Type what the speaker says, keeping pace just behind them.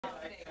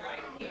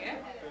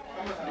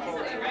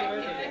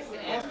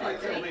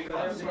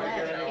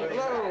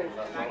Hello.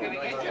 I'm going to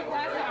get your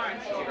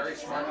glass of orange. Very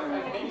smart.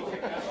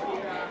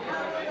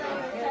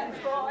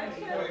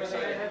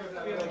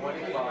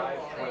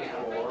 25,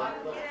 24,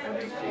 and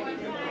 18.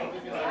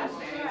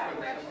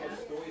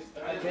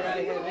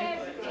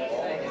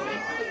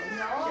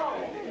 No,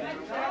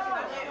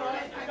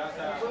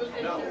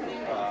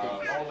 only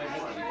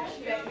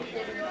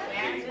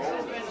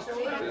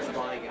one. Is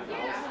buying a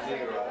house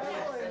near us.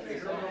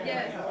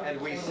 And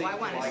we see I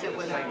want to sit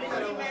with him.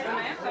 No.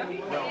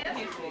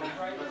 He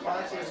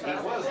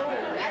was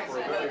married for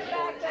a very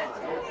short time.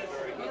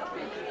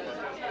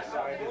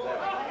 Decided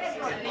that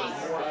it was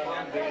more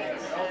fun being in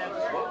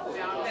local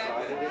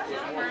decided it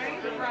was more fun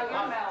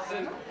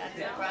being That's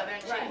his brother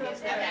and she his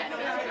dad.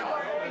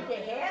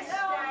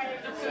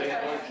 They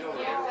had no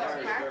children. They were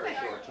married a very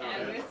short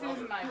time. And this is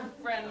my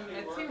friend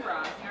Mitzi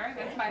Rosner.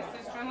 That's my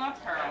sister-in-law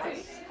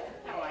Pearlie.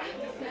 How are you?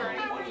 This is Bernie.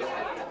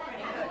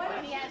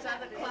 He has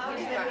other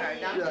clothes for her,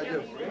 don't Yeah, I you? do.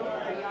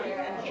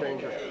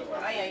 Change it.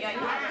 Oh, yeah, you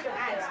have to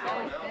ask.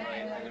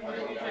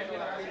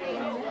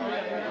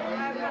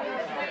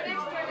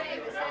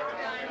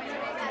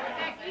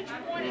 Each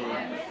morning,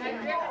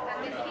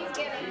 he's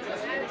getting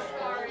as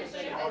far as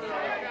this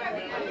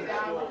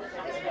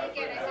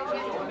weekend,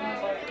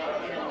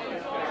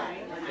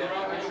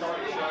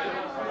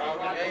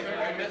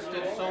 I missed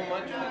it so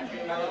much that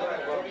you know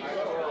that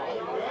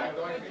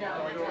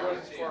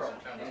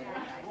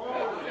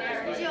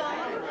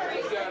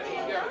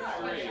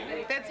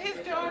That's his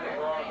daughter.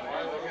 Oh,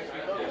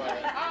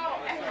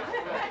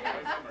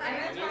 and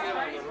that's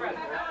Bernie's brother.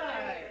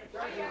 the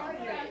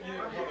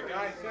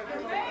guy said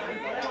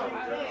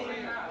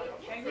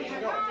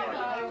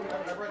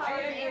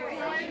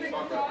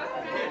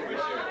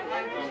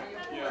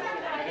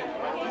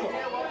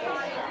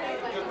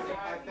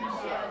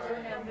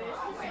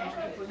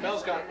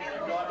Mel's got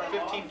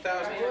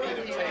 15,000 feet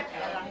of tape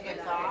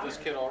of this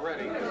kid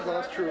already. Well,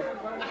 that's true.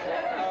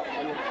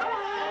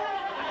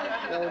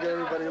 Now we'll get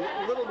everybody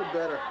a little bit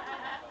better.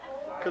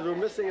 Because we're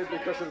missing it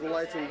because of the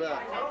lights in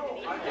back.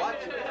 What?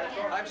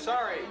 I'm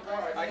sorry.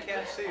 I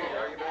can't see you.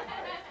 Are you back?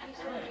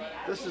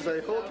 This is a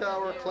Hill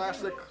Tower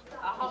classic. A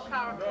whole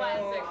power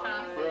classic,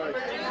 huh? Right.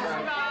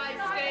 Produced by,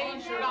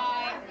 staged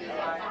by,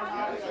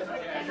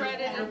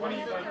 credited.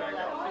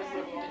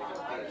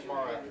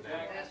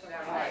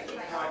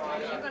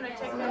 You're going to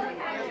take that?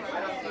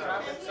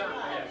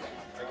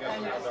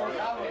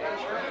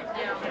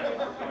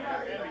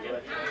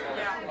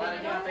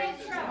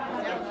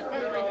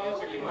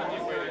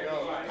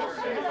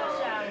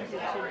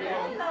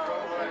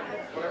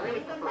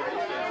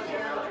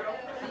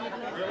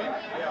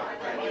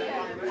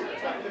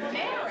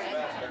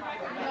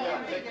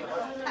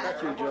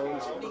 That's you,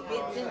 Jones.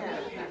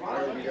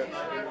 There we go.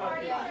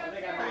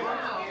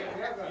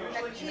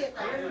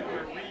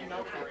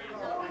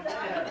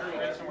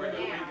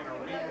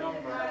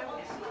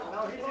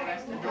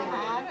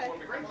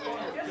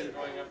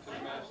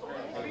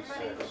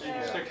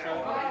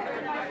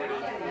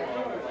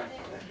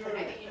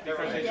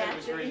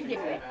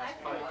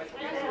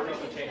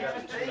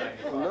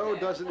 No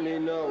doesn't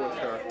mean no with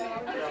her.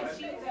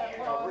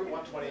 Route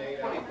 128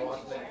 out in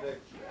Boston.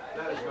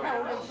 That is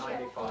number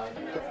 95.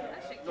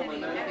 Kenny,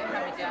 maybe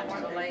coming down to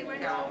the lake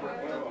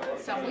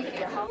some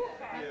weekend.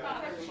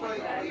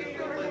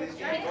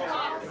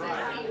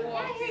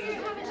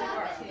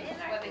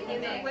 Whether he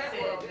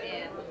makes it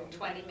in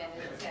 20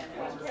 minutes and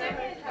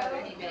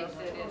whether he makes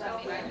it in, I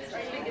mean, I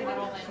think the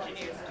whole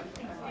engineers.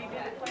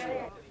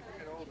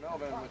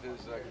 Melvin with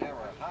his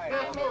camera. Hi.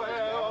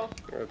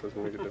 That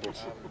doesn't make a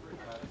difference.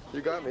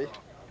 You got me.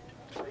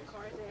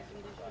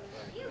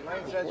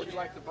 Elaine said she'd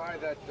like to buy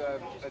that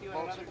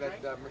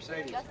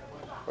Mercedes.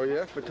 Oh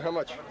yeah? But how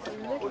much?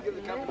 We'll give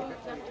the company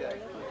 15K.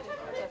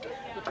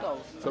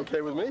 It's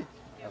okay with me.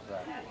 How's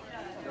that?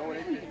 You know what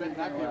it's been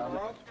back here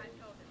tomorrow?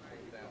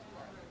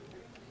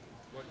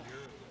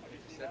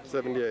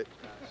 78.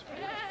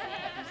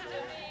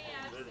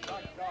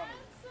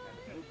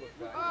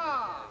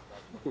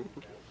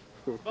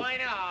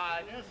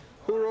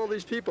 Who are all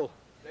these people?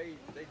 They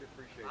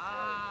depreciate.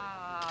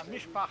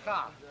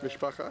 Mishpacha.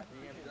 Mishpacha?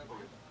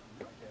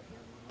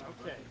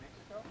 Okay.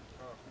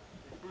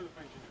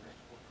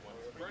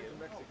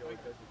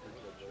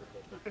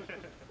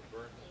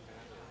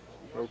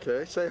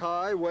 Okay, say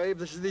hi, wave.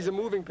 These are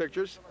moving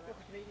pictures.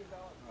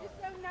 It's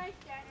so nice,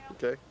 Daniel.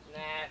 Okay. Nah,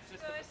 it's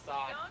just a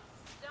facade.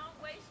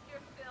 Don't waste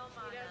your film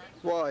on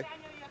us. Why?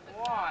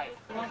 Why?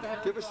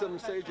 Give us some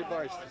sage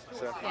advice,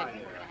 Seth.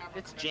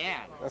 It's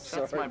Jan. That's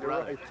That's my you're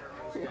brother.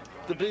 right.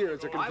 The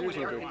beards are I would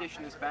confusing air me.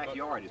 condition this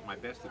backyard is my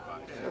best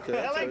advice. Okay,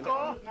 that's good.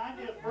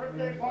 90th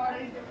birthday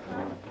party.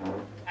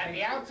 At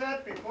the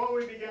outset, before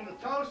we begin the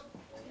toast,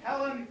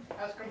 Helen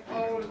has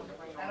composed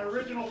an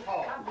original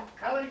poem.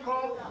 Helen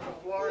Cole,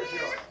 the floor is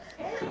yours.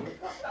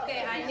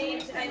 Okay, I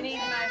need my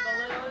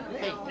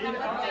balloon.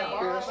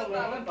 Borrow a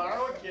balloon,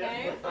 borrow a kid.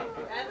 Okay,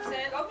 that's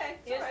it. Okay,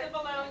 here's the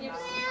balloon. You've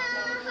seen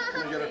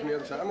Let me get it from the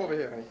other side. I'm over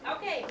here, honey.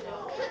 Okay.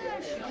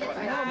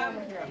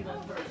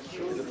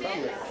 She's a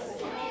thumbnail.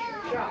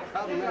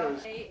 Problem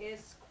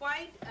is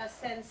quite a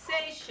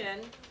sensation.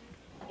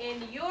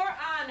 In your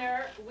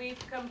honor, we've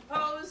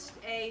composed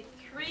a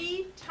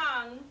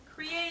three-tongue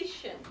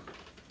creation.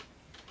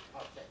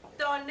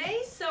 To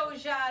nejsou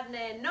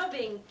žádné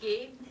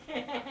novinky,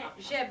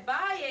 že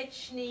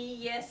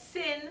báječný je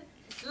syn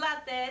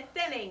zlaté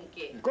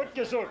teninky. Good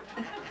gesund.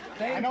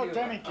 I know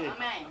Teninky.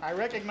 I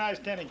recognize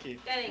Teninky.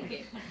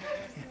 Teninky.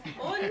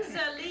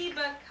 Unser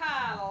lieber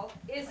Karl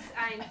ist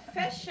ein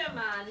fescher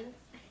Mann,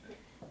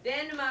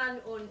 den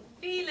man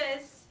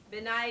vieles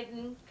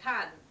beneiden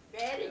kann.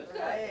 Very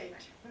good.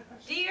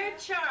 Dear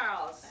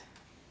Charles,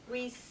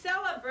 we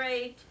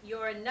celebrate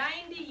your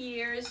 90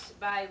 years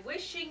by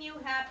wishing you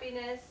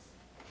happiness,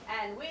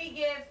 and we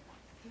give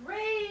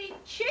 3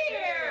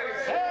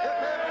 cheers!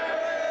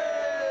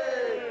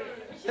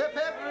 Hip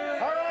hip!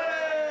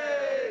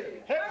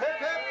 Hooray! Hip hip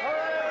hip!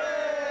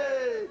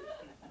 Hooray!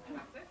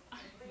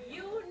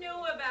 You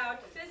knew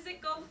about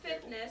physical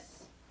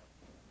fitness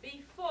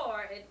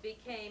before it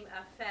became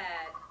a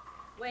fad,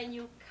 when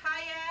you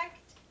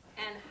kayaked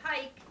and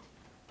hiked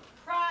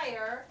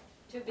prior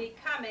to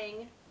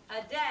becoming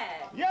a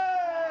dad.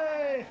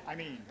 Yay!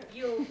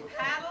 You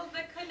paddled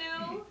the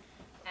canoe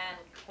and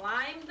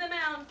climbed the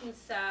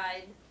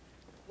mountainside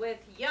with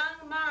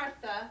young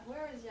Martha.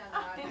 Where is young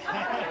Martha?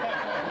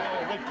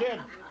 Good kid.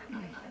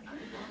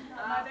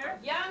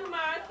 Young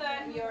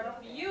Martha, your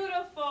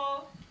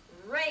beautiful,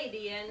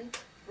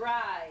 radiant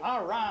bride.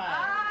 All right.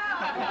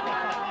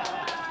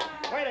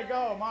 Way to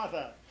go,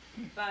 Martha.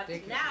 But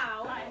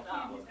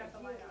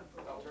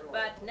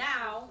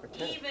now,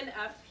 even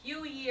a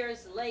few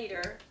years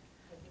later,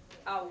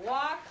 a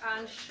walk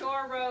on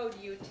Shore Road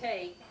you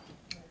take,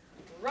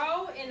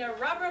 row in a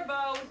rubber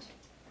boat,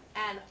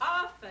 and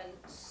often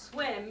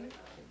swim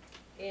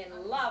in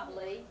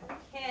lovely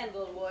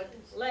Candlewood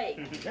Lake.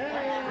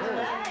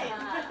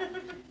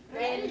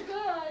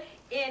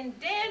 In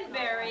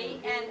Danbury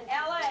and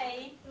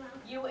LA,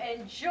 you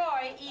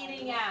enjoy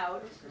eating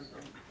out,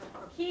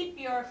 keep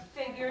your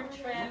figure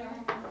trim,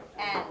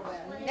 and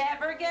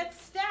never get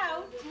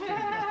stout.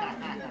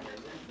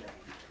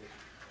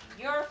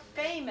 You're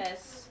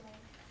famous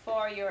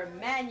for your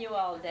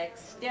manual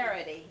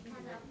dexterity,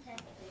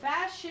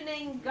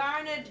 fashioning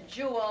garnet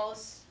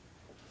jewels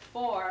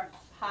for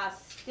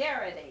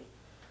posterity.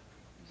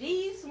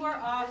 These were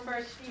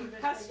offered to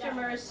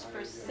customers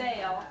for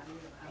sale,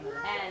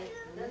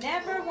 and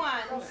never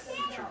once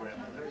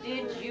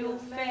did you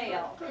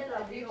fail.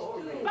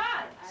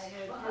 But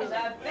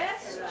the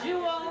best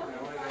jewel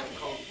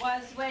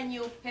was when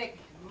you picked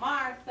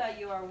Martha,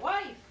 your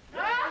wife,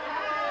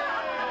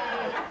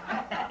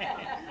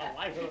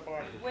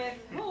 with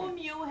whom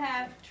you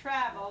have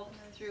traveled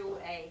through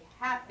a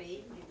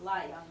happy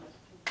life.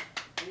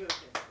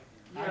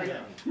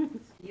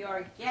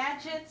 Your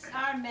gadgets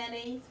are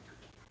many,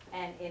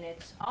 and in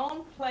its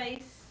own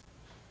place,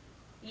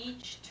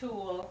 each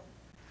tool.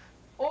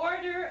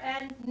 Order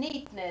and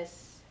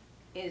neatness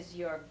is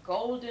your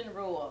golden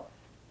rule.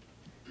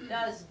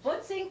 Does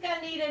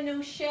Butzinka need a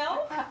new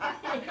shelf?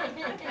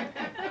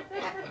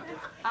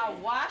 A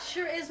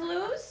washer is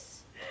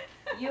loose?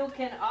 You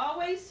can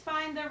always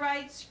find the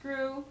right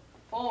screw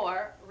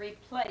or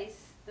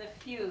replace the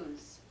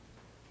fuse.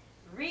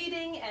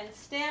 Reading and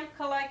stamp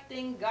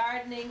collecting,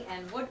 gardening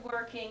and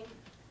woodworking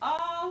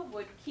all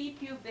would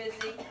keep you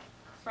busy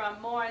from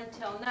morn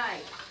till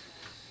night.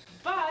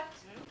 But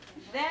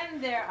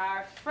then there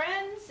are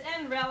friends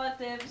and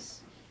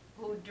relatives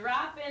who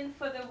drop in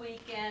for the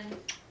weekend,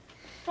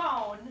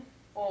 phone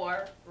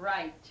or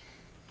write.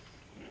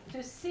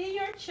 To see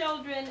your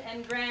children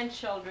and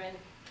grandchildren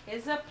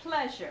is a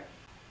pleasure.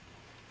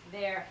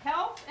 Their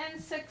health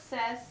and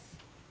success,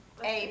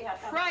 a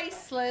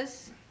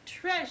priceless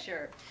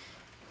treasure.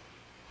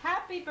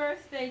 Happy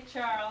birthday,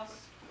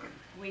 Charles.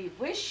 We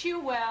wish you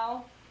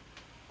well,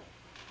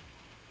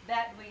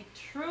 that we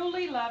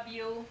truly love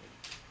you.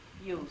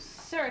 You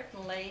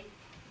certainly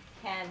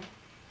can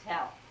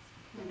tell.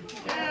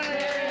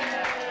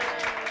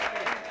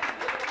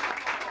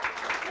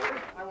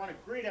 I want to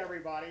greet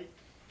everybody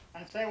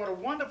and say what a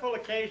wonderful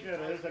occasion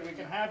it is that we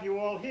can have you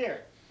all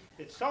here.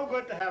 It's so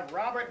good to have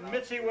Robert and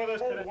Mitzi with us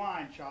to the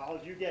wine,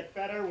 Charles. You get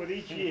better with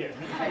each year.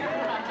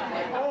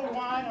 Like old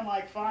wine and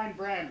like fine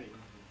brandy.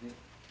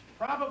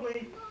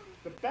 Probably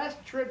the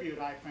best tribute,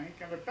 I think,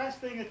 and the best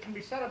thing that can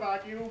be said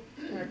about you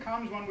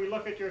comes when we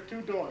look at your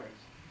 2 daughters.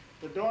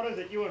 The daughters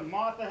that you and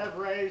Martha have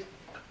raised,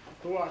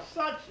 who are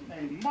such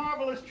a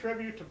marvelous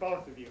tribute to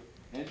both of you.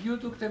 And you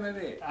took them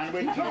away. And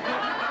we took them.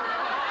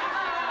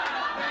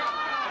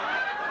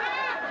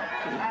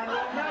 And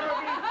will never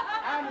be,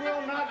 and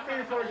will not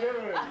be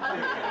forgiven.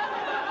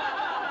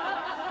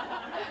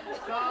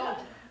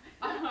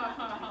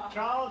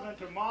 Charles and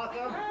to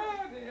Martha,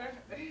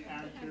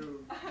 and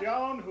to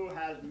Joan, who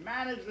has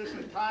managed this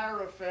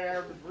entire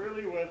affair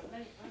really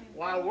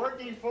while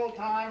working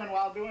full-time and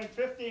while doing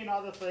 15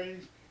 other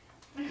things.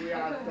 We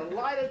are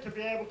delighted to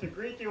be able to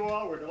greet you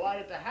all. We're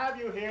delighted to have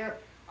you here.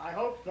 I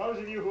hope those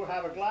of you who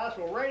have a glass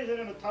will raise it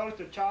in a toast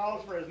to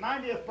Charles for his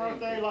 90th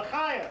birthday.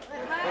 L'chaim!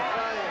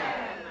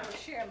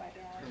 Share, my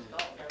darling.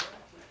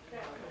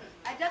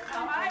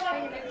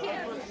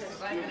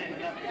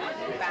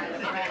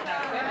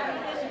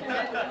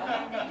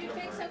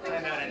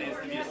 know what it is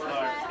to be a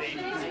star. She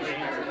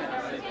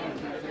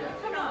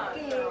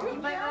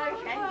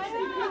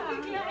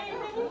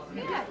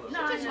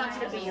just wants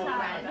to be your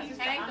friend.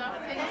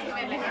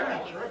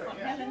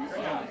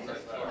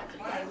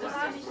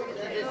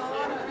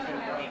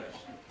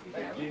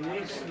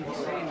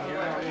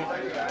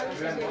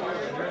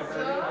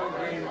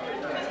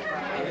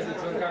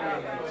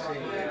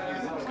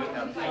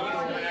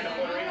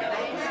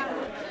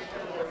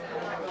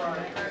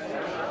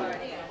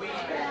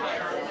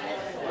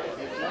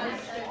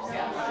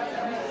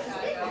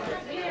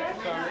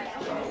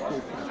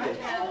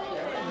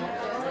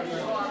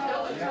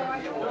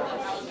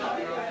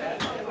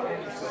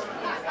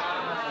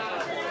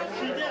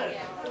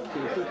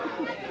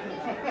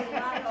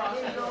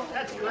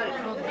 That's great.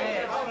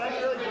 Oh,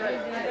 that's really great.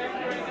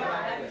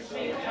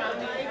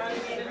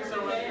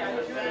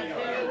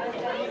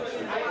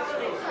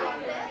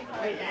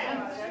 Hey, Ann?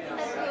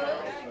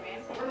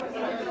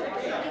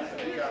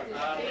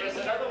 There's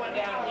another one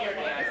down here,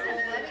 guys.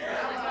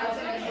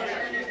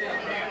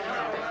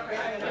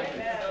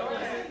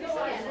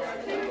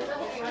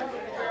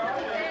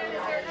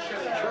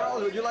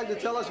 Charles, would you like to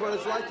tell us what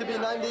it's like to be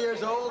 90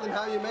 years old and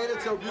how you made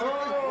it so beautifully?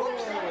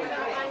 Whoops.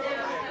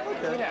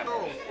 Okay.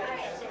 Oh.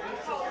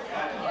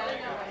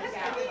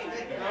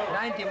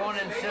 91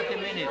 and 30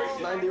 minutes.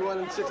 91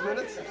 and 6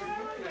 minutes?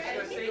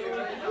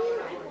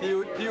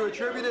 Do you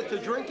attribute it to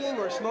drinking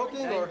or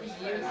smoking or?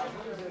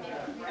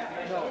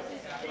 No.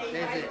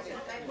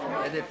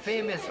 There's a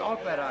famous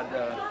opera.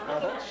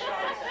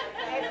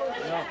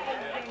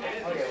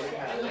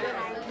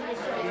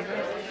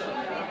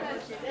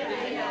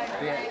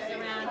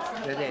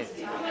 The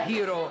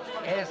hero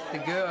asks the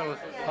girl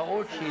how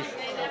old she is,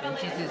 and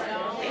she says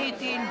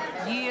 18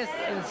 years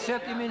and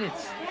 30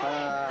 minutes.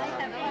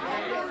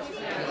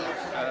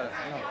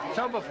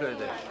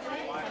 Zauberflöte.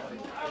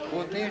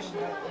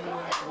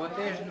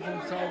 Quotation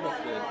from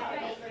Zauberflöte.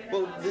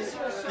 Well, do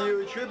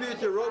you attribute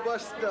the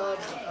robust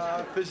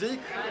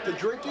physique to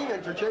drinking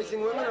and to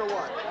chasing women or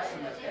what?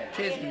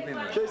 Chasing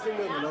women. Chasing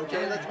women,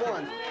 okay, that's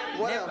one.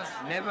 What else?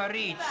 Never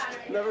reached.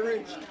 Never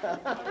reached.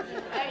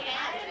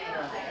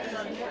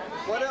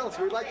 What else?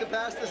 We'd like to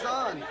pass this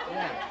on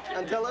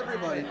and tell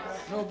everybody.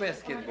 No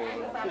basketball.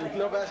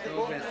 No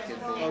basketball? No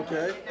basketball.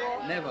 Okay.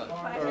 Never.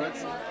 All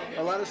right.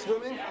 A lot of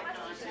swimming?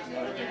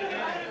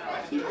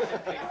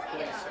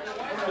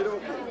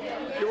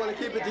 you want to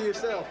keep it to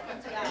yourself?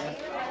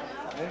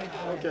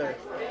 Okay.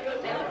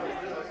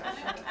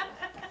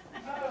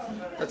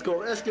 Let's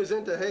go. Eska's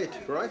into hate,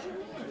 right?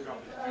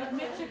 Oh,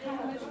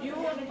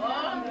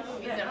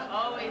 these are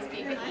always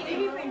people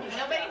eating.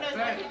 Nobody knows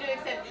what to do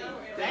except eat.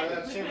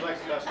 That seems like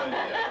the best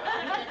idea.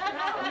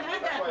 You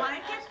need that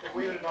blanket? If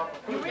we would offer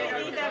food, You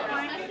really need that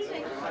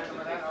blanket?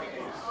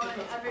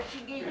 Aber she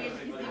gave you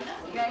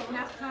guys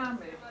enough time.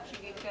 She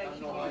gave guys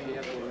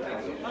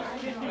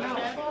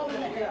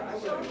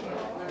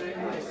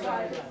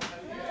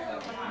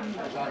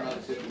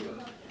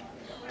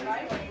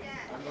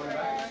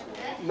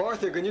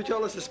Martha, can you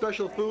tell us the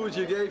special foods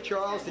you gave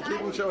Charles to keep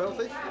him so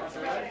healthy?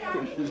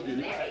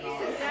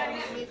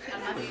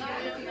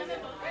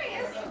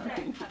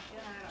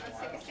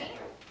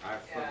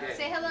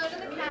 Say hello to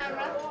the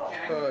camera.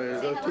 Oh, yeah,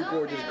 those two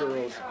gorgeous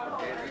girls.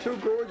 Two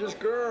gorgeous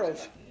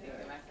girls.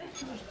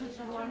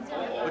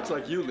 Looks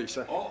like you,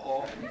 Lisa.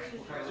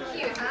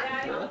 Cute,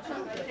 huh?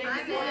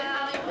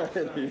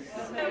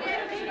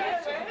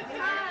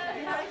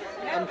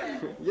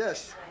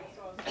 Yes.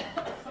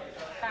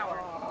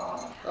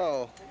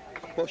 Oh.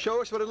 Well,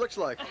 show us what it looks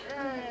like.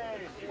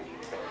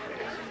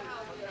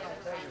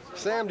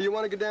 Sam, do you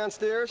want to go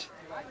downstairs?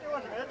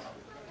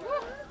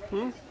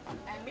 Hmm?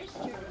 I missed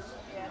you.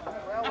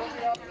 Well, we'll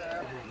be up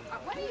there.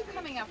 When are you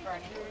coming up,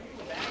 Bernie?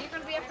 Are you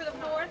going to be up for the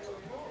 4th?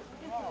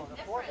 Oh, the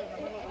 4th is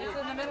It's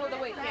in the middle of the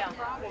week, yeah.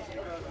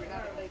 because we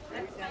have to take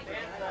 3 weekends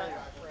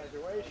for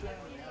graduation, and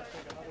we have to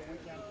take another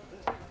weekend for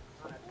this.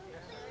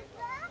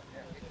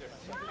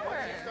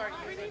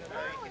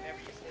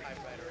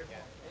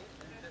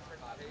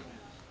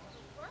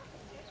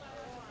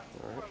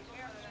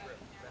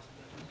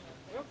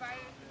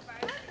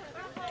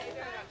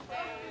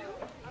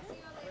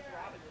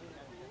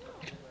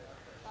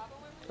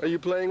 Are you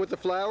playing with the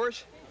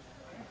flowers?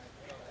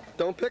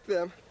 Don't pick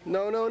them.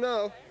 No, no,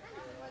 no.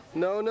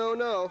 No, no,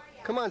 no.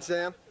 Come on,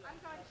 Sam.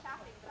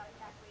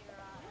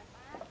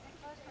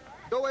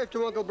 Go wave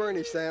to Uncle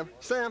Bernie, Sam.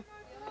 Sam,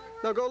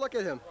 no, go look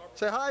at him.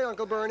 Say hi,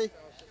 Uncle Bernie.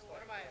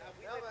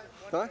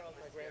 Huh?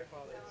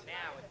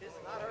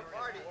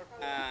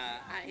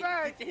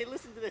 Hey,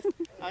 listen to this.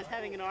 I was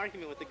having an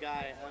argument with the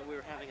guy. We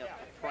were having a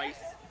price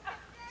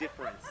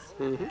difference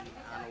on the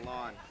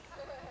lawn.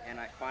 And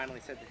I finally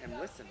said to him,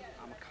 listen,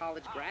 I'm a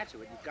college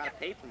graduate. You've got to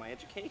pay for my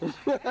education.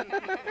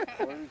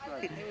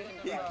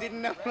 He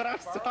didn't know what I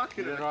was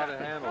talking about.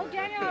 Oh,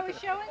 Daniel, I was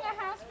showing a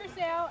house for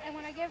sale, and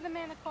when I gave the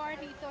man a card,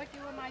 he thought you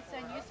were my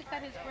son. You used to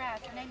cut his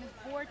grass. Her name is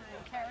Borden,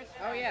 Karis.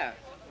 Oh, yeah.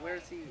 Where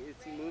is he?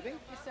 Is he moving?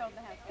 He sold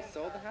the house. He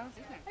sold the house?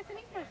 I said,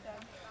 he's my son.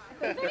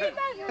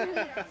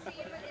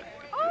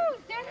 Oh,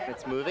 Daniel.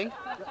 It's moving?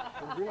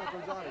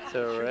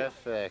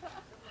 Terrific.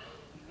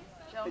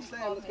 Hey,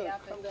 Sam, let's go.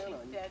 Come down on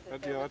you.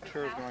 That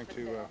chair is going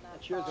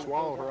to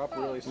swallow her up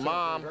really soon.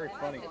 Mom. Very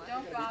funny.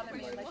 Don't bother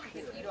me unless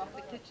you can eat off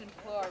the kitchen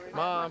floor. Remember?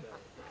 Mom.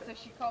 So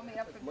she called me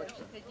up from there.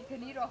 She said, you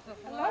can eat off the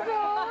floor.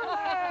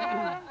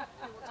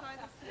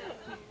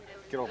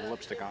 Get all the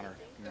lipstick on her.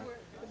 You know?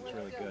 It's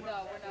really good.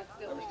 No, we're not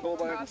still. I was told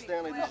by Uncle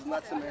Stanley this is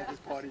not Samantha's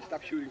party.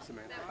 Stop shooting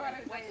Samantha.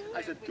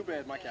 I said, too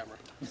bad, my camera.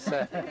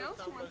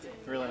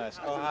 Really nice.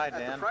 Oh, hi,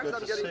 Dan. price Good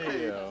I'm to getting see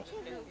paid. you.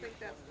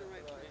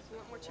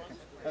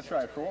 That's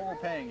right. For what we're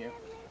paying you.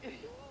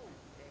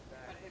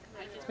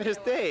 There's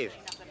Dave.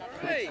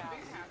 Hey.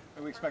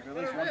 We expect at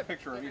least one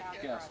picture of each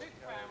guest.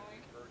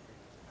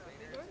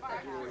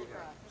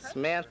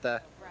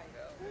 Samantha.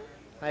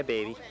 Hi,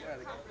 baby.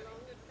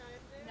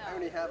 I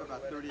only have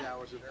about 30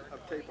 hours of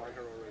tape on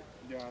her already.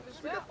 Yeah.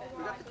 We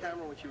got the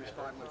camera when she was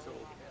 5 months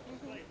old. And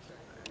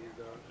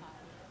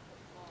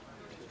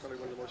she's probably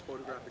one of the most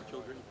photographic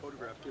children,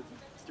 photographed kids in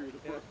the history of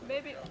the world.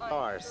 Maybe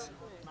Ours.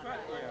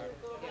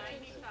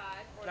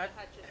 That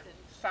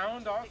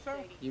sound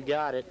also? You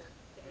got it.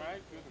 My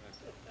goodness.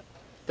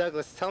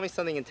 Douglas, tell me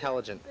something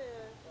intelligent.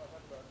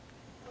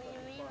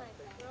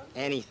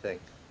 Anything.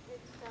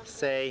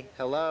 Say,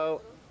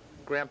 hello,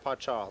 Grandpa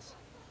Charles.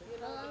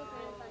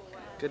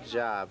 Good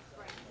job.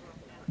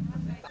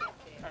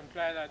 I'm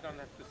glad I don't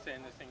have to say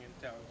anything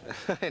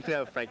intelligent. I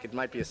know, Frank, it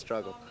might be a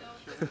struggle.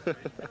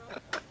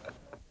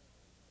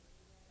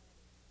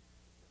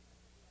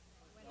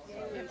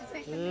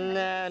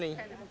 Nanny.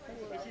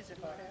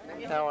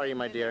 How are you,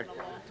 my dear?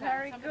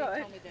 very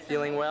good.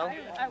 Feeling well?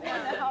 I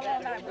wonder how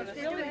long I was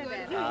doing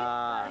it.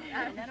 Ah.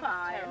 I'm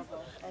 5.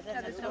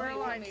 And it's where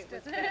I'm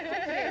still.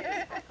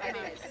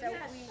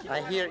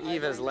 I hear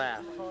Eva's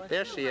laugh.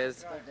 There she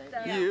is.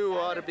 You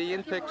ought to be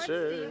in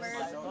pictures.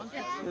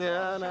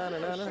 Yeah, no, no,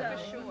 no, no.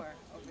 Sure.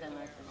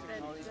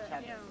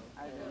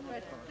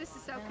 But this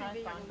is so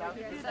convenient.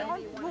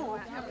 Pull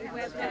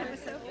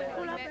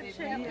up and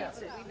check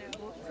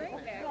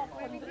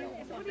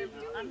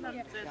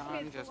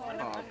I'm just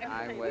called.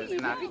 I was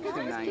not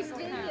too nice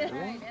to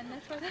him.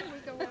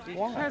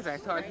 Because I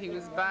thought he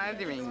was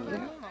bothering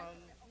you.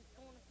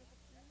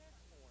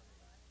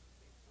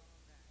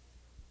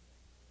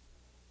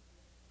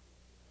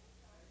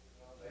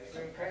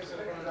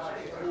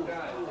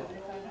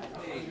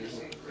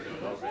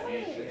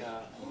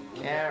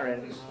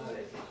 Karen.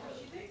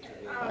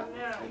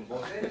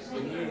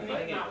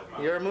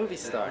 You're a movie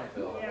star.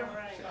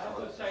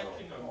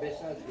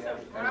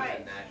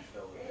 Right.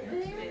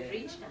 It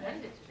reached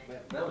 100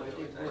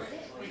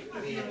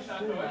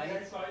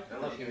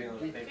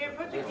 Here,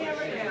 put the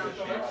camera down.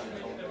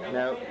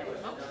 No.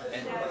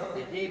 And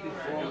the day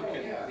before,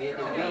 we had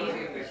a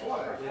meeting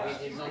where we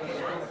did not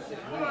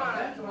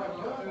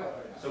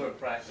so we're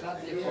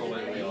practicing for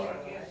when we are.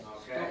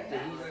 Stop the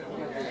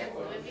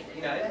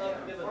heat. That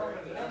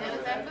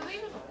is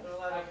unbelievable.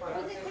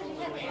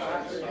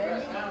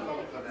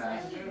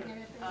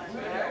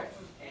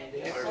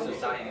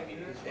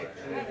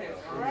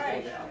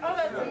 Oh,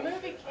 that's a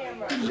movie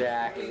camera.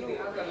 Jack.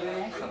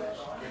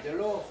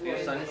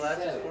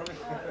 Sunglasses for me?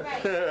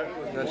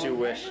 Don't you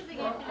wish?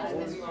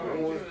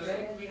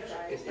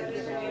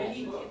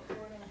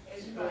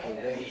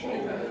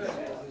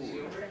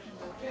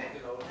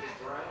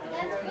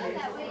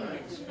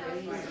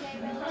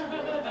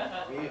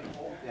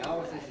 The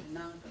house is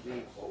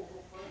big.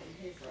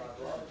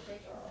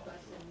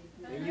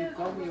 When you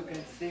come, you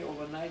can stay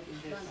overnight in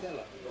the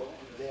cellar.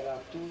 There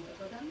are 2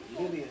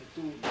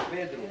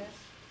 bedrooms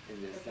in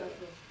the cellar,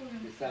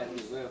 besides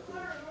the workroom.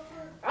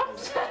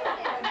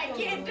 I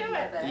can't do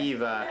it.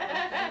 Eva.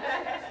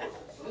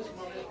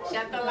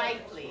 Shut the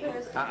light, please.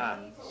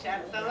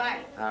 Shut the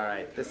light. All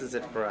right, this is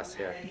it for us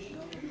here.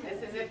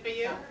 This is it for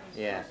you?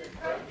 Yeah.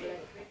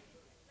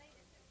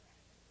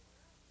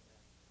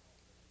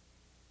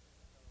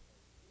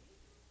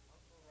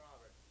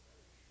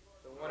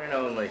 The one and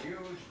only.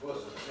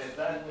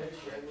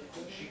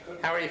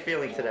 How are you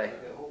feeling today?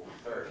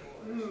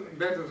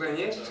 Better than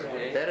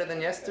yesterday. Better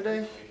than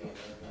yesterday?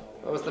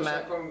 What was the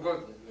matter?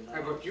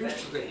 I got used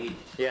to the heat.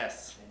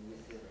 Yes,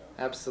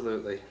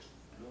 absolutely.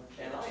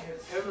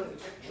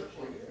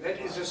 That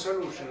is the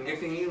solution,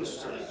 getting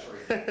used to it.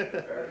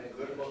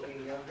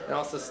 And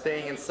also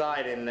staying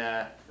inside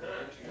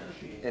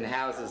in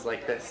houses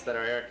like this that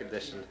are air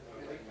conditioned.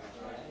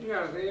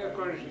 Yeah, the air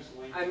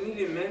conditioning. I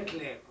need a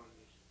mental air conditioning.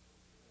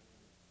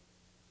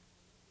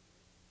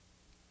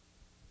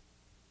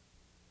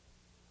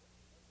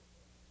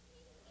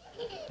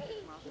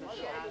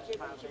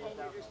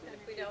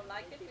 If we don't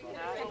like it, we can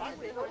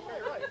fix it.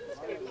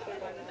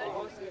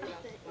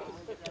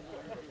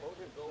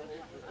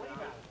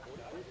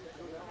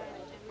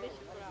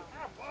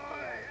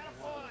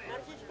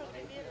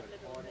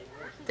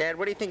 Dad,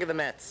 what do you think of the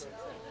Mets?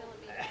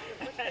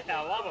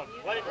 I love them.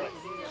 Lately.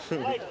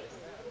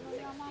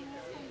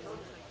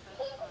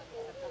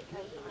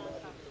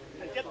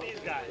 Get these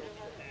guys.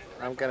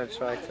 I'm gonna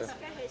try to. Get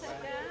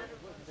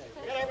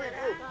every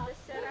group.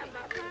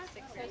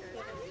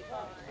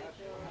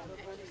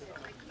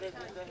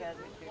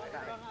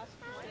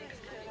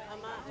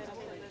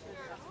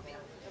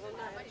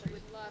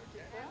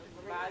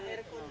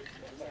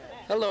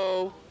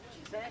 Hello.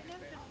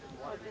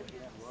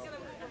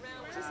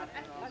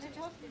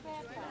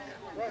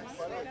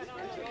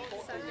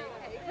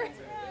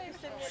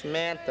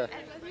 Samantha.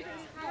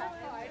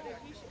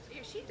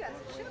 She does.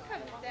 She'll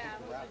come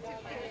down with the two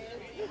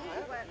kids.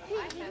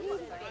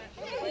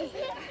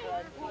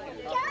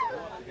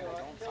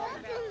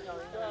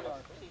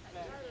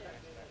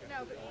 No,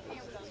 but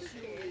with two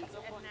kids and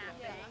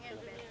napping and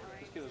bedtime.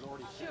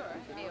 Sure,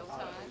 meal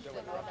times and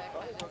all that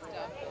kind of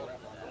stuff.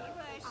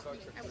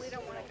 And we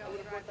don't want to go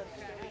drive the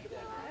train.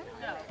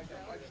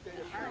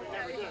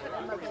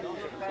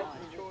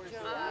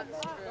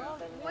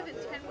 More than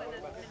 10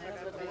 minutes.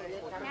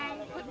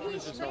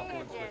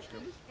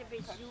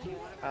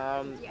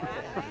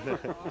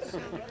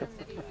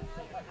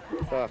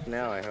 It's off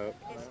now, I hope.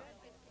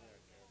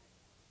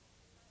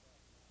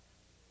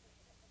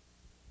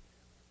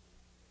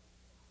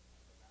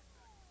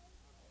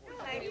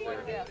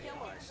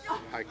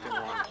 Hiked in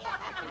one.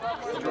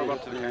 Drove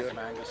up to the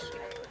Angus.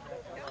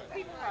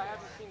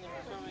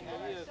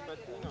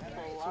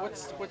 So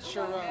what's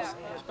your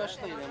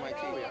specialty at MIT?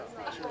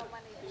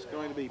 It's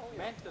going to be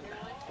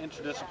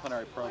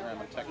interdisciplinary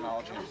program in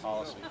technology and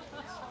policy.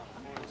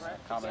 It's a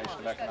combination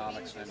of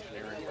economics and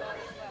engineering.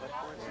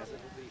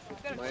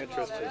 My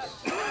interest is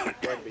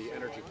going to be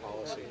energy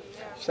policy.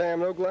 Sam,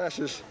 no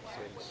glasses.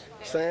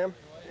 Sam,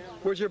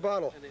 where's your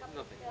bottle?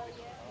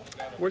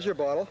 Where's your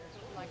bottle?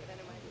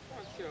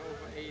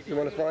 You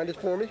want to find it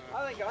for me?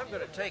 I think I'm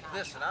going to take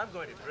this and I'm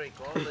going to drink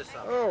all this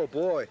up. Oh,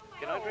 boy.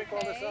 Can I drink all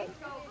this up?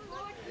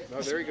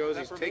 Oh, there he goes.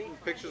 He's taking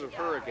pictures of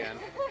her again.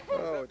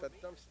 Oh, that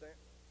dumb stamp.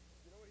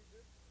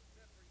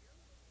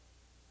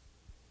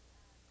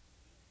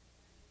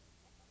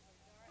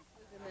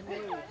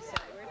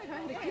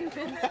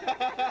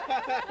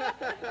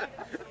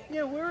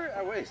 Yeah,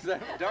 wait, is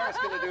that Doris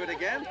going to do it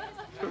again?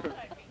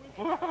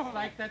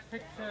 Like that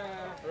picture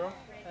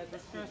at the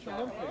first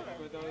Olympics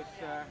with those...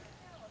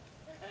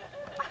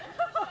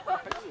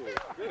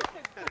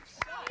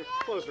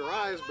 Closed her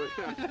eyes, but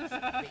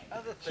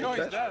She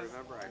always does.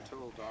 Remember, I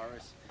told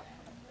Doris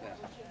that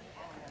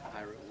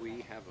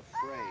we have a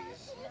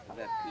phrase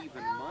that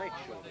even my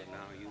children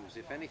now use.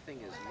 If anything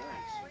is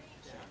nice,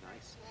 it's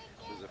nice.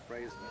 There's a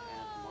phrase that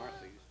Aunt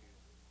Martha used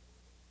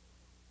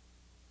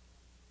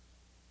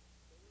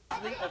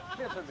to use. The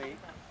epitome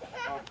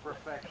of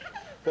perfection.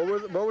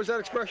 What was that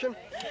expression?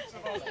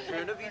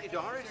 Genevieve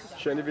Doris?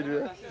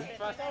 Genevieve.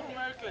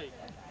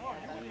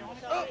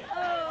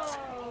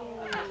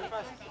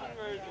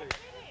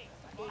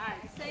 All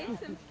right, save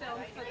some film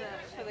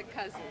for the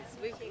cousins.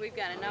 We've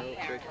got enough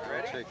there.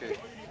 Ready?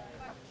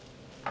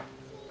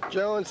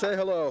 Joan, say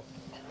hello.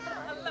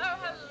 Hello,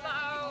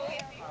 hello.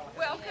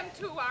 Welcome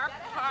to our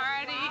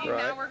party.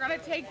 Right. Now we're going to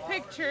take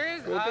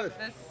pictures Well, of good.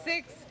 the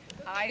 6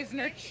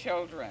 Eisner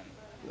children.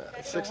 No,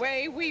 The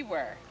way we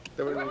were.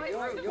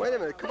 Wait a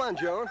minute. Come on,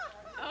 Joan.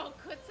 Oh,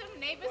 could some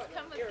neighbors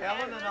come with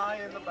Helen and I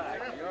in the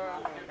back.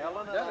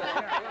 Helen and I.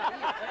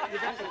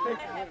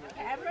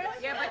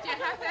 Yeah, but you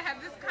have to have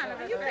this kind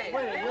of a face.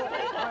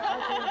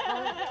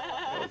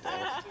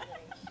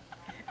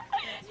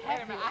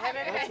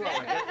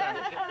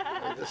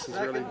 This is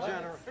really...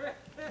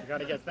 You got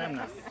to get them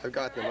now. I've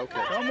got them,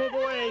 okay. Don't move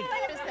away.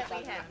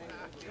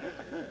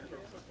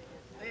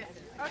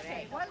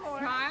 Okay, one more.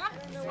 Smile? Are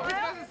we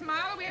supposed to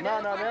smile or we have to No,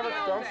 look no, like never, the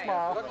old don't days?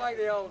 smile. Look like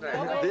the old days.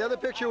 The other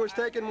picture was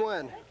taken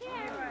when?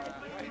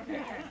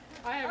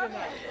 I have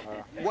enough.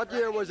 What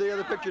year was the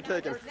other picture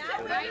taken?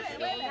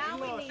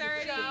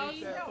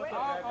 1930.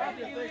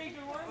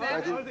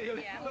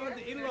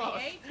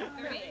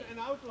 An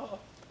outlaw.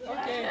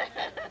 Okay.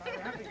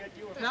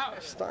 Now,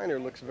 Steiner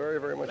looks very,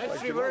 very much Let's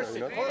like reverse Jamar,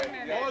 it.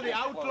 you know? All the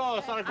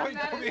outlaws are going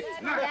to be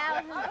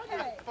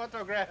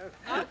photographed.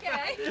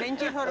 Okay.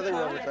 Nothing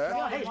wrong with that.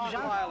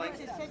 Smiling.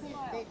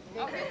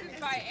 Oh, this is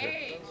by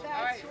age.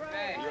 All right,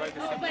 right.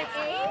 Oh, by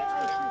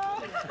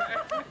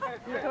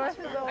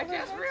I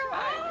just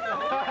realized. Oh,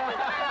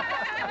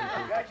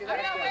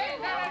 no, wait,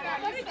 no.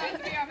 You're supposed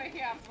to be over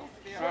here. I'm supposed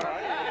to be over here.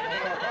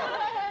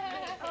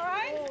 All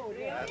right?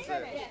 That's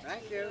it.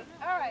 Thank you.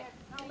 All right.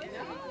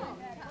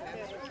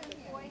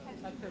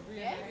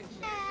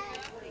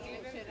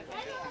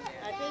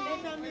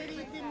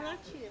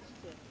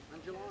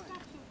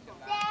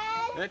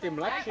 Let him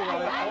lecture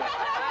on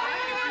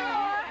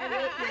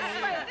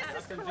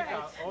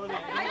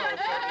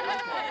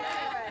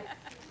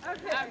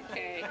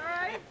Okay. All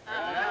right.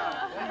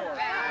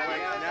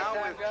 Now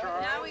with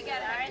Charles. Now we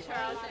got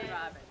Charles and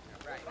Robert.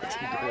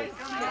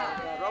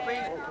 Robbie.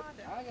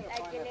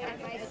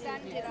 My son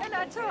did. No,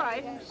 that's all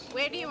right.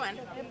 Where do you want?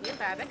 You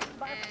have it.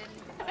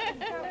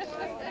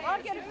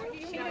 I'll get it.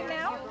 Shoot it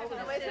now?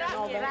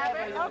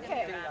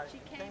 Okay. She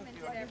came and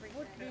did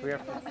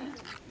everything.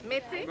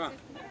 Mitzi?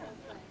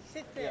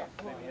 Sit there.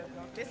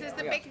 This is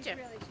the picture.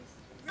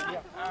 Rose,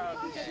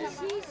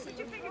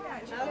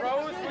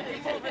 would you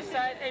move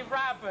aside? Hey,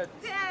 Robert.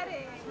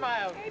 Daddy.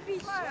 Smile.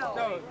 Smile.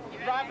 No,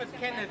 Robert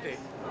Kennedy.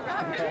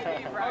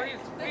 Oh,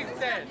 he's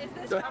dead.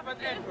 Robert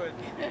Edward.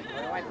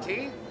 Want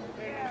tea?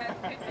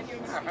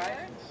 All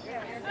right.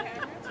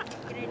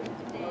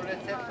 Well,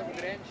 let's have some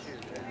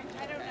grandchildren.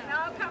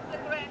 Now come the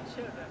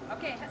grandchildren.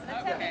 Okay, let's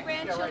have the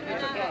grandchildren.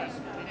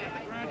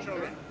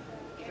 Grandchildren.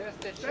 First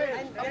the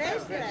children.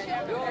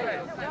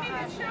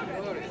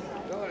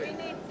 Doris. We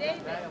need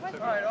David.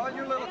 All right, all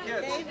you little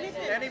kids.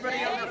 Anybody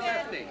under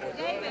 50?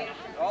 David.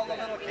 All the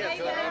little kids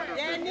that are under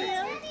 50.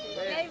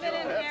 David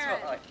and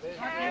Aaron.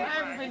 I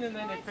haven't been in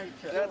any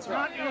picture. That's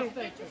right.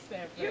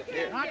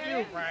 Not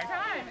you, Frank.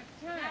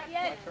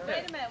 Yes.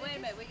 Wait a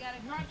minute. We gotta.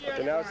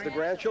 Okay, now it's the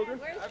grandchildren?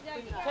 I've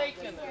been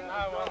taken.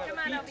 I want to Come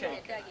on be over here,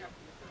 taken. Dougie.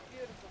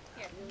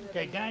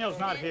 Okay, Daniel's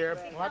not here.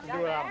 We'll have to do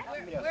it without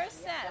him. Where's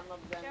Seth?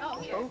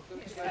 Oh,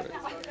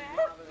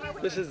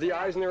 This is the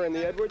Eisner and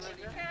the Edwards?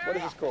 What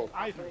is this called?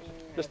 Eisner's.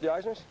 Just the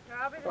Eisners?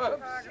 Oh,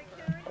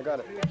 I got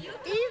it.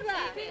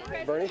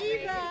 Eva. Bernie?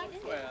 Eva.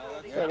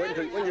 Oh,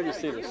 when did you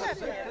see this?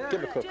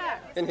 Give it a cook.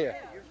 In here.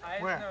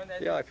 Where?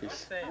 The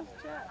eyepiece.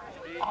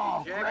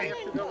 Oh, Jack, great. you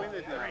have to go in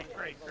it now.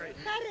 Great.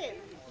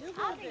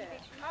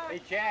 Hey,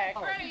 Jack.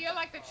 Bernie, you're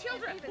like the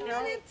children.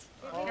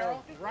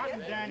 Oh, Rotten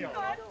Daniel.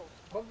 Hi,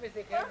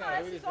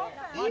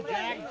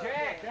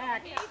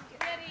 Jack.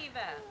 Get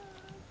Eva.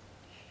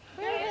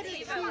 Where'd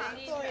Eva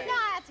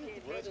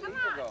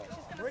go?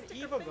 Where'd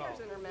Eva go?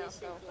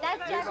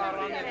 That's just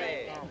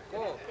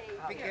Go.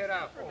 Pick her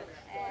up.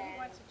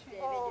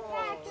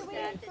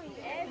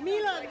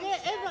 Mila, get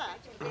Eva.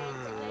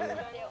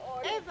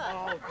 Eva,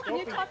 can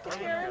you talk to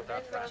Karen?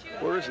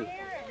 Where is he? Eva,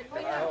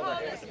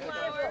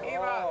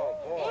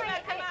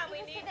 come on, we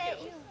need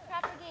you.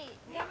 Propagate.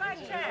 Come on,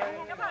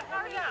 Jack. Come on,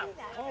 hurry up.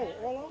 Oh,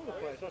 all over the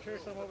place. I'll show you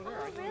some over there.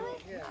 Oh, really?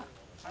 Yeah.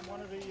 I'm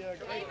one of the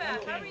great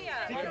hurry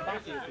up.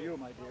 Tikanbaki for you,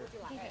 my dear.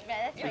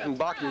 You can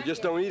baki, you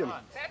just don't eat them.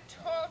 That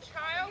tall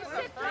child is a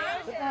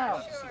Sit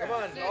down. Come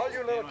on, all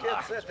you little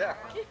kids, sit there.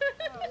 I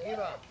see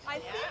that.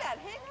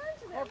 Hang on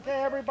to that. Okay,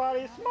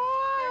 everybody, smile.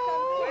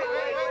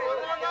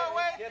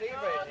 Wait. Get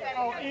Eva.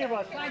 Oh,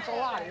 Eva, thanks a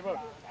lot, Eva.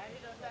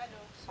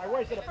 I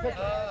wasted a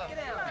picture.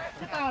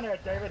 Get down there,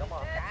 David. Come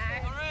on.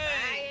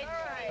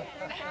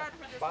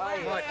 Bye.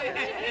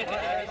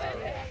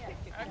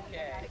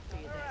 Okay.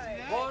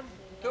 1,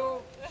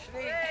 2,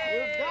 3. You've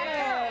done it!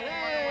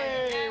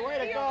 Hey, way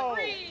to go!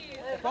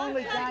 If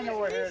only Daniel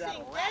were here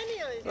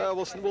now.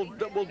 We'll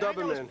dub him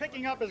Daniel's in.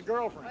 picking up his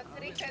girlfriend.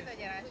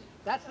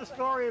 That's the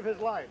story of his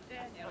life.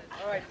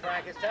 All right,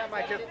 Frank, it's time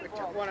I took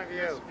one of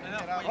you.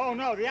 Oh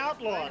no, the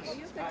Outlaws.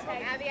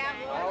 Now the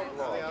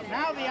outlaws.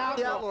 Now the The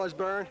Outlaws. Outlaws,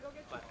 Bern.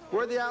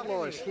 We're the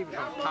Outlaws. Keep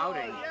from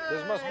pouting.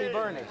 This must be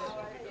Bernie's.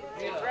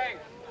 Hey, Frank.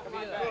 Come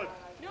on, good.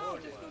 No,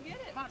 just go get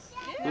it.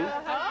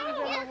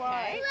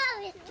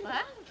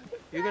 What?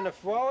 You're going to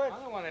throw it?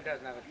 I'm the one that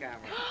doesn't have a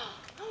camera.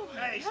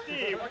 Hey,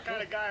 Steve, what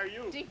kind of guy are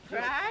you?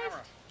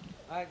 Deprived?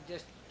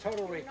 Just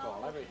total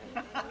recall,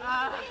 everything.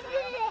 Oh.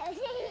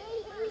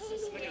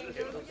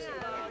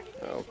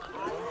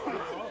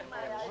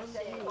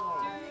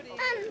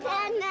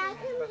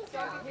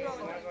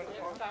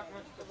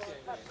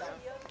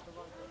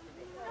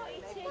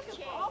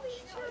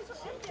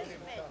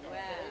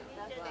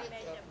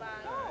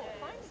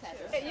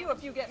 Hey, you,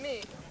 if you get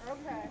me.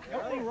 Okay. The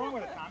only thing wrong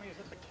with it, Tommy, is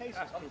that the case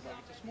is too big.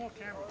 It's a small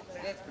camera.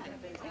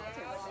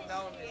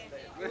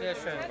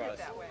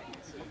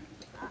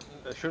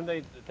 Shouldn't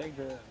they take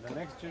the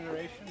next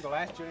generation, the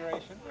last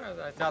generation?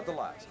 Not the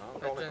last,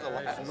 no. Only the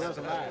last. It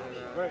doesn't matter.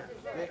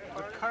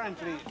 But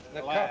currently,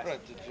 The last.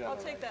 current I'll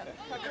take that.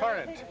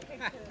 Current.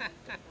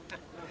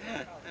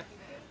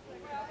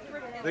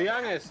 The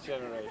youngest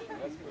generation.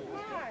 That's good.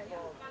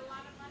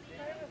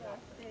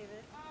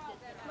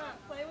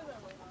 Play with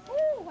them.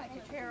 Ooh, I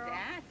could do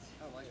that.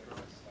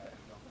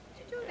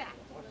 Do that.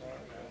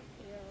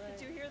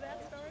 Did you hear that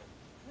story?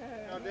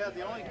 No, Dad,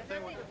 the only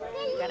thing with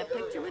You got a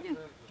picture with him?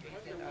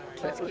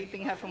 That's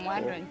keeping her from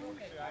wandering.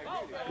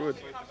 Good.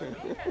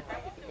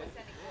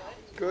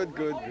 Good.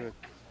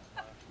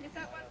 Is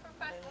that one for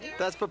posterity?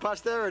 That's for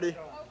posterity.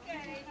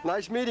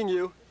 Nice meeting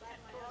you.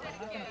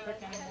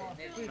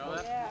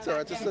 It's all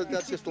right.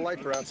 That's just the light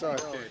for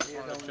outside.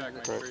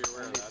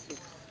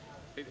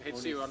 Hate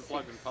to see you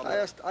unplugged in public.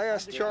 I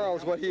asked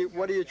Charles what he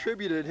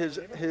attributed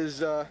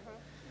his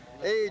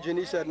age, and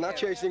he said not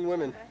chasing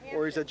women,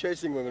 or he said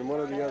chasing women, one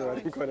or the other. I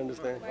didn't quite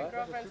understand.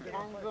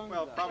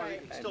 Well, probably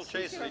still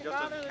chasing, he just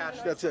doesn't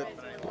catch That's it.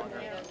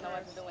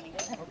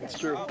 It's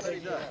true. I bet he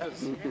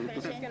does.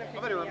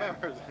 Nobody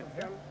remembers.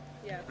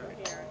 Yeah, from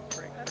here.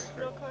 That's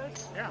real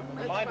close? Yeah.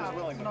 Mind is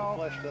willing, but the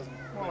flesh doesn't.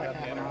 More like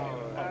half an hour.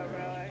 Oh,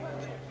 really?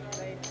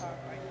 They talk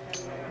like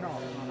 10 minutes. No.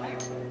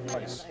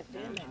 Twice.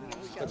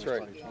 That's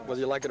right,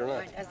 whether you like it or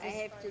not. I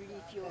have to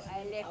leave you.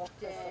 I left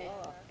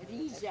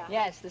Risa.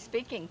 Yes, the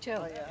speaking too.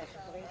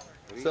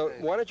 So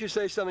why don't you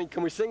say something?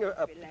 Can we sing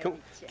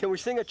can we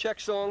sing a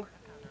Czech song?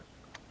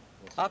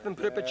 Apen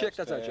Pripa Czech,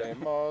 that's not Czech.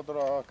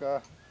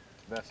 Modroka,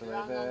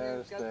 veselé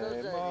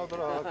veste,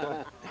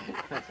 modroka,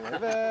 veselé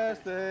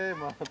veste,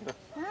 modroka.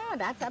 Oh,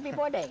 that's happy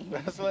birthday.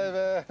 Veselé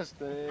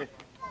veste.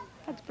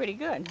 That's pretty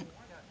good.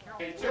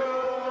 To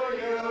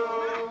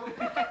you,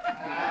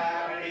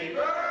 happy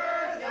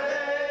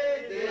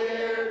birthday,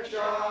 dear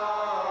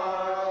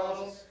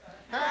Charles.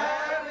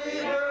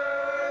 Happy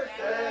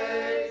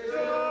birthday to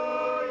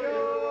you.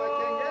 I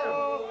can't get him.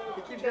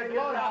 He keeps getting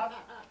blown out.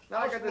 Now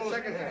I got the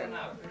second hand.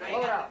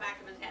 Blow it out.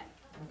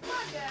 Come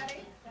on,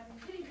 Daddy.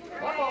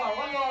 One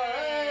more,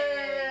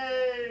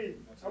 hey!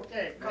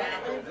 Okay.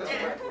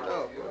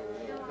 Oh,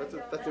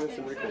 that's an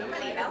instant recall.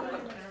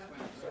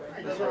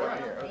 This one right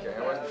here. Okay, I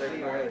wasn't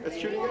thinking away. It's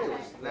shooting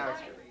anyways. Now it's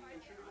shooting.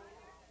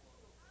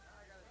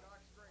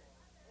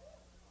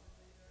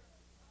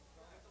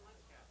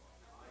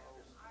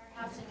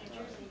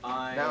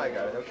 Now I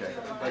got it, okay.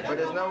 But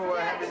there's no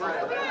happy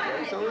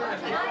birthday. So,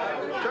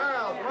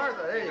 Charles,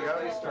 Martha, there you go. I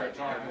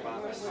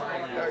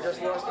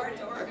just lost it.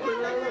 I put it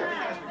right there.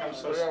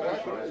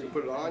 You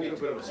put it on, you can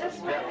put it on.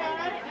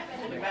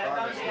 You better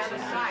go to the other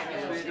side.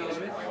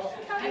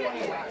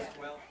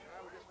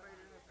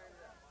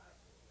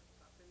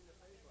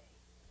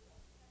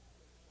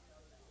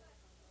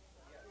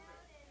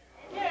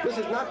 This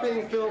is not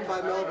being filmed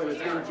by Melvin,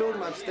 it's being filmed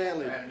by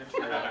Stanley.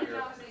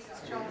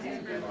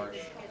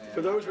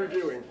 For those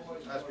reviewing.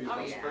 That's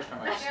beautiful. That's the first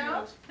time I've seen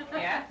this.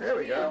 Yeah? There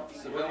we go.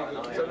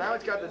 So now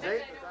it's got the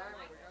date.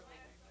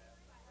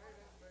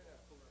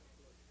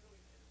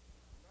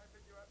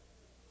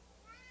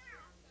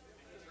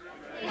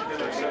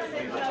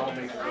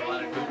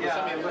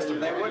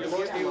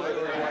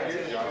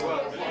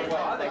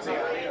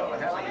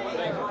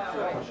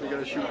 You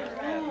gotta shoot.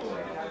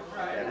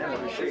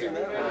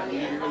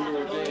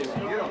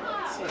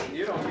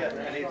 You don't get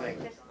anything.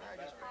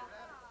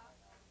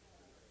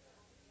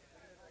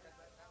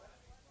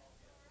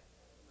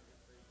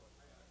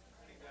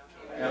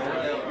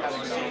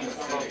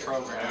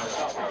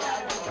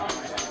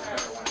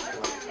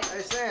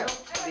 Hey Sam.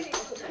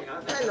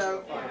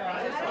 Hello.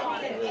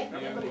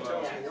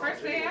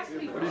 First they asked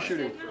me. What are you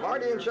shooting?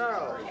 Marty and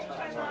Charles.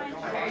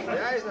 The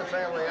Eisner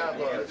family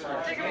outlaws.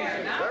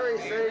 Very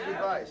sage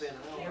advice.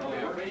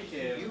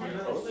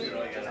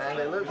 And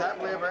they lived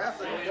happily ever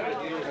after.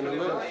 And they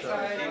lived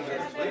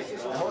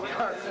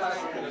Mozart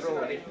classic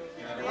control.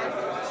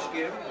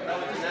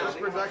 This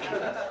production.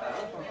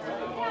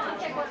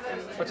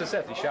 What's the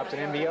set? He shops at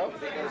MBO?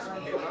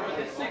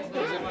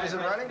 Is it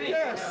running?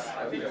 Yes.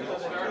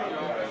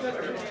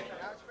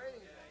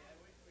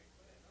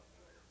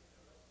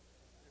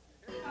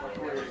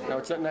 Now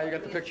it's now you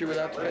got the picture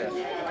without the pass.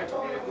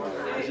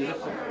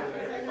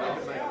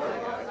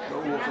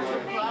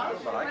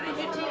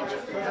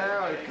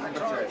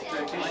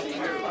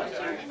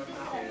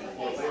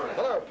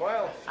 Hello,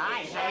 Paul.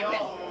 Hi, how you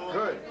been?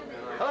 Good.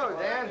 Hello,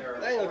 Dan.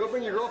 Daniel, go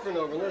bring your girlfriend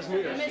over and let's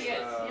meet her. Let's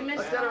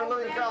get her a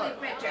living color.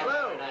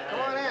 Hello. Come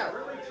on out.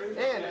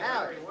 In,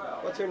 out.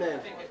 What's her name?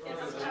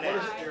 What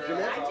is it?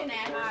 Jeanette?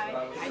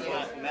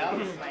 Mel,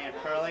 this is my Aunt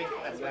Pearlie.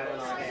 That's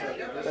Madeline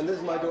Stan. And this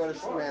is my daughter,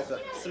 Samantha.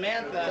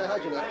 Samantha. Say hi,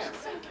 Jeanette.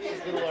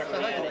 She's a little orphan.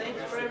 Look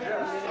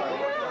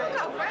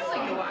how friendly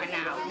you are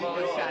now. All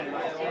of a sudden.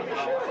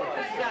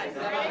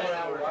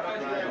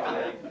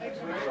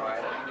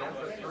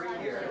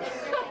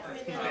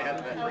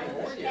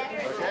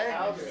 Okay?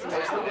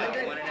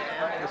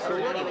 So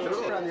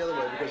turn around the other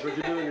way because what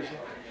you're doing is.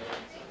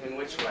 In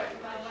which way?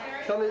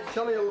 Tell me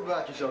a little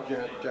about yourself,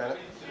 Janet.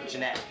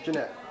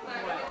 Jeanette.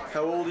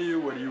 How old are you?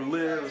 Where do you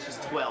live? She's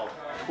 12.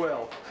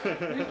 12.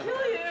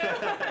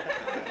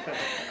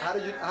 How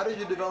did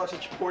you develop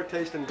such poor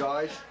taste in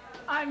guys?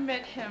 I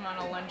met him on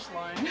a lunch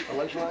line. A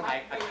lunch line?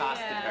 I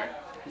accosted her.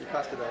 You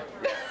accosted her.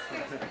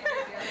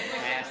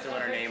 I asked her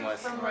what her name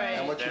was. Right.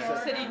 And what she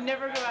said? Said he'd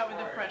never go out with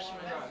a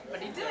freshman,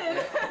 but he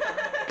did.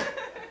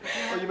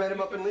 Oh, you met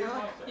him up in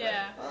Lehigh?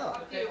 Yeah.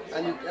 Oh.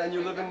 And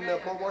you live in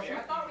Port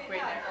Washington?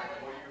 Right there.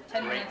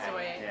 10 minutes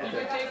away. Yeah. You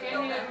could take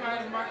any of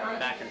my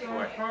Back and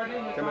forth. 10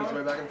 minutes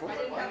away back and forth?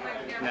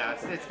 No,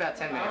 it's about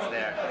 10 minutes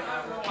there.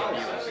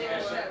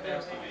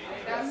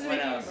 What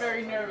else?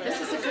 Very nervous.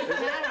 This is a good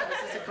panel.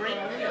 This is a great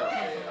meal.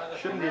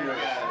 Shouldn't be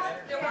nervous.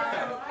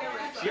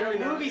 You're a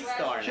movie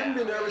star now. Shouldn't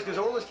be nervous because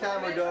all this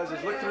camera does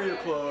is look through your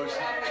clothes.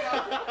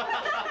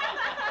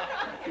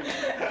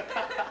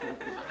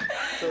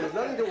 So there's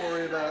nothing to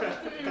worry about.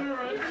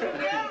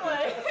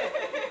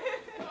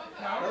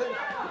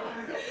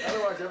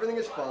 Otherwise, everything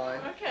is fine.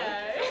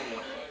 Okay.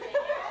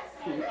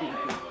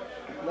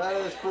 None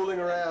of this fooling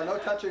around. No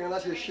touching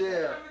unless you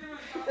share.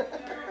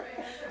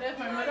 That's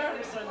my mother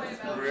understood this.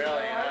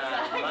 Really?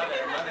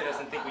 Mother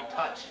doesn't think we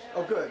touch.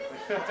 Oh, good.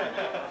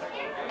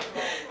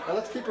 And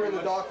let's keep her in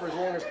the dark for as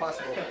long as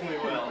possible. We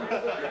will.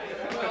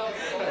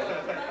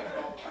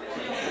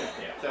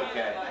 It's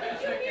okay.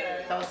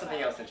 Tell us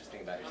something else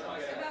interesting about yourself.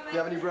 Do you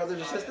have any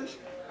brothers or sisters?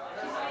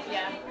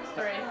 Yeah,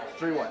 3.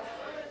 3 what?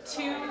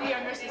 2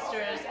 younger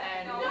sisters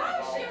and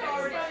Okay,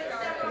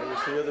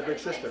 so you're the big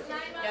sister.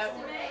 yep.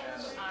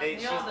 Hey,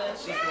 The she's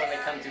oldest. the one they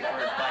come to for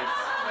advice.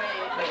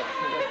 Right.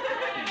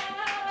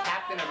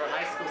 Captain of her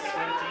high school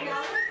swim team,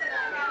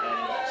 and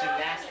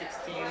gymnastics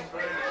team,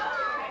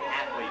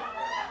 athlete.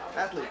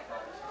 Athlete.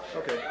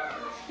 Okay.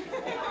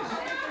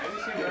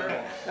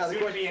 Now the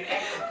Soon to be an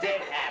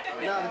ex-dead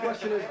athlete. Now the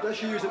question is, does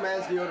she use a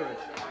man's deodorant?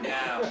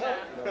 No.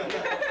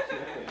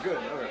 Good.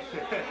 All right.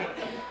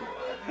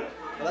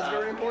 Well, that's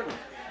very important.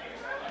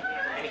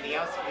 Anything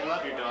else? We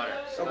love your daughter.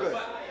 Oh, good.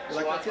 She You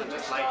like wants that one kid?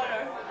 just like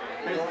her.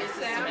 This is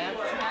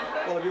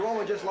Samantha. Well, if you want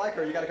one just like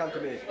her, you got to come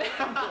to me.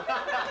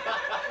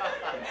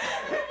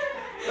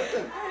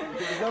 Listen,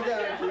 there's no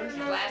guarantees.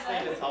 His last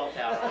name is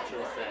Holthouse, what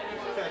you'll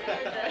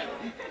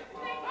say.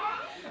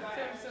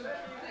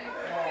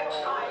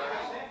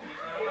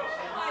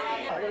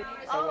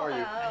 How are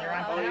you?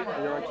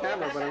 You're on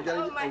camera, but I'm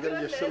getting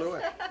your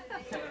silhouette.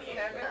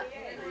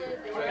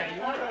 Okay,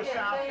 you want to go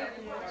south?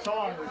 So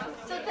long, Lucy.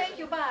 So thank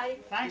you, bye.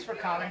 Thanks for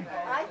coming.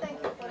 I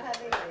thank you for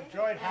having me.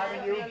 Enjoyed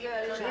having you.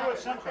 See you at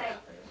Central.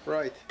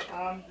 Right.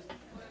 I'm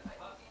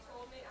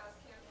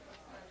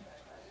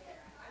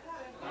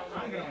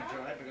going to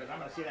enjoy it because I'm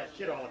going to see that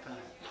shit all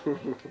the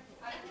time.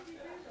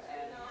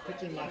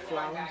 Picking my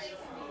flowers.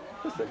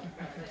 Listen.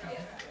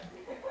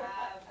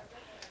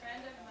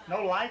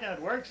 No light and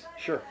it works?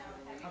 Sure.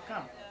 How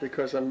come?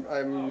 Because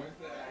I'm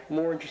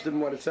more interested in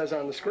what it says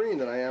on the screen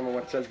than I am in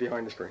what it says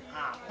behind the screen.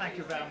 Ah, thank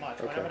you very much.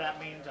 Okay. Whatever that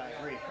means, I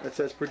agree. It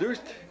says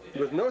produced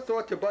with no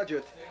thought to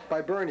budget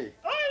by Bernie.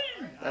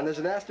 And there's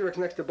an asterisk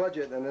next to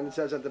budget, and then it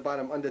says at the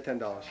bottom under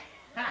 $10.